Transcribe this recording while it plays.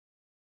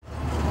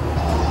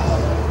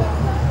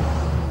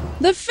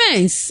The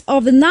fence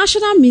of the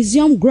National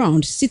Museum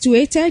ground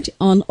situated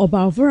on Oba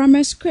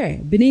Ovoramen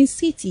Square, Benin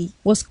City,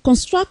 was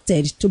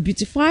constructed to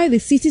beautify the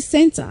city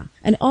center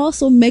and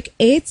also make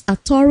it a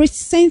tourist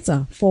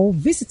center for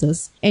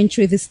visitors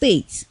entering the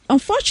state.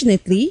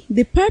 Unfortunately,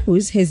 the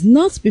purpose has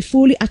not been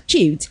fully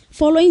achieved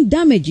following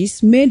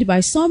damages made by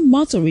some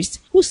motorists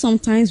who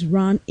sometimes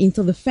ran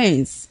into the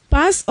fence.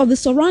 Parts of the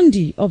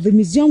surrounding of the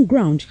museum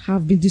ground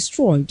have been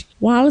destroyed,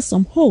 while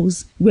some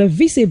holes were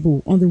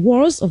visible on the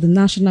walls of the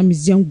National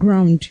Museum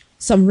ground.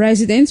 Some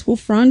residents who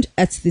frowned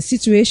at the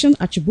situation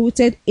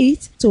attributed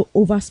it to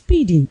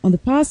overspeeding on the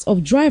parts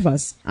of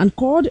drivers and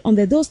called on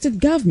the Edo State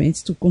government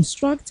to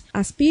construct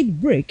a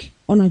speed brake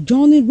on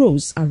adjoining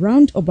roads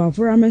around Oba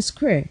Ovoramen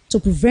Square to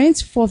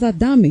prevent further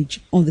damage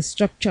on the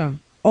structure.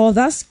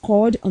 Others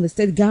called on the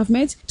state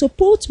government to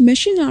put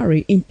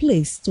machinery in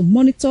place to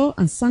monitor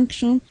and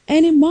sanction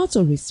any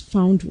motorists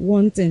found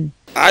wanting.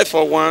 I,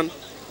 for one,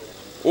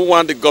 who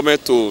want the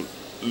government to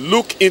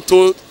look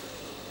into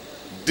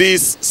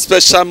this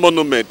special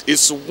monument.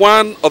 It's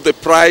one of the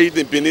pride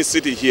in Benin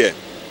City here.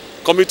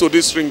 Coming to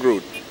this ring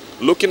road,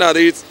 looking at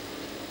it,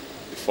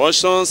 the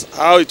functions,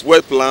 how it's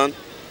well planned,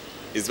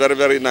 is very,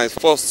 very nice.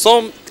 For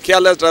some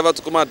careless driver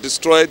to come and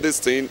destroy this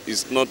thing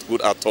is not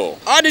good at all.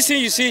 All these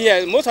things you see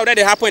here, most of them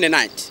they happen in the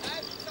night.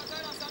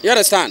 You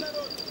understand?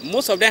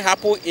 Most of them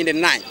happen in the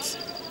night.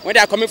 When they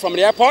are coming from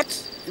the airport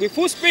with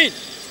full speed,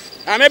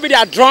 and maybe they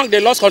are drunk, they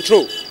lost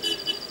control.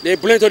 They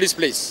blow into this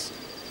place.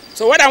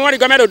 So what I want the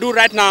government to do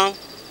right now,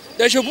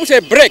 they should put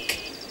a brake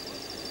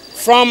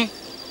from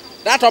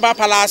that Oba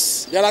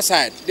Palace, the other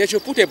side. They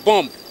should put a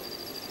bomb.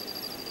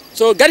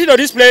 So getting to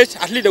this place,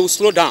 at least they will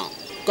slow down.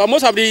 Because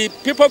most of the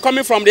people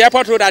coming from the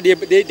airport road, they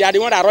are the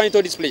ones that run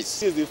into this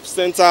place. This is the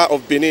center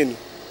of Benin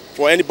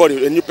for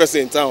anybody, a new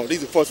person in town. This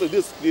is the first.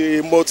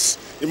 The most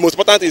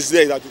important is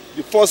there that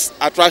the first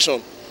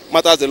attraction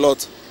matters a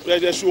lot.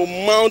 They should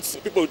mount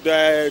people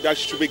that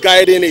should be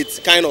guiding it,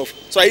 kind of.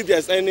 So if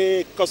there's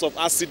any cause of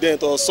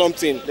accident or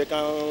something, they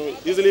can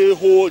easily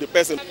hold the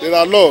person. There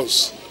are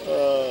laws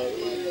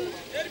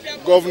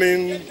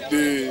governing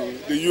the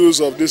use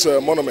of this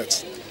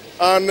monument.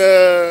 And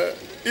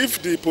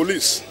if the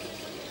police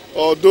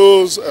or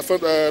those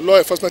law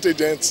enforcement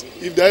agents,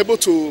 if they're able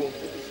to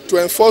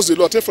enforce the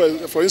law, take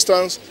for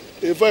instance,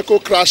 a vehicle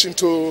crash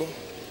into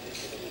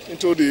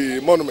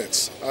the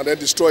monument and then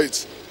destroy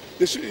it,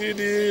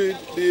 the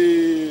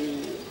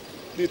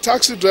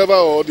taxi driver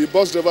or the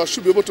bus driver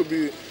should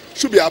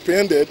be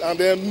apprehended and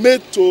then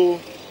made to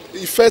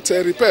effect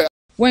a repair.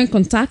 When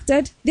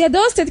contacted, the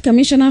Edo State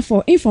Commissioner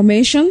for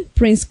Information,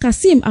 Prince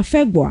Kasim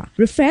Afegwa,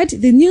 referred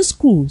the new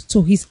school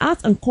to his art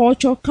and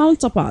culture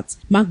counterpart,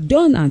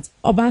 McDonald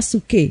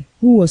Obasuke,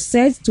 who was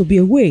said to be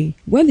away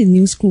when the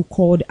new school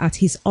called at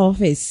his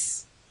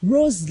office.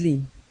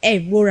 Roseline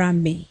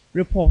Ebhoramen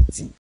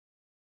reporting.